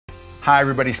Hi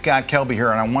everybody, Scott Kelby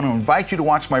here, and I want to invite you to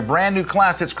watch my brand new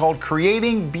class. It's called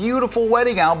Creating Beautiful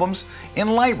Wedding Albums in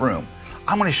Lightroom.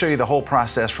 I'm going to show you the whole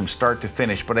process from start to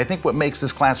finish, but I think what makes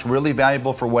this class really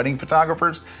valuable for wedding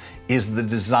photographers is the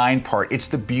design part. It's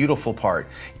the beautiful part.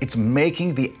 It's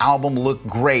making the album look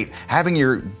great. Having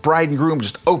your bride and groom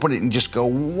just open it and just go,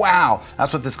 wow.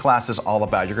 That's what this class is all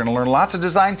about. You're going to learn lots of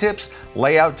design tips,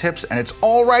 layout tips, and it's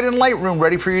all right in Lightroom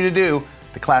ready for you to do.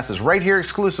 The class is right here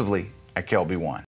exclusively at KelbyOne.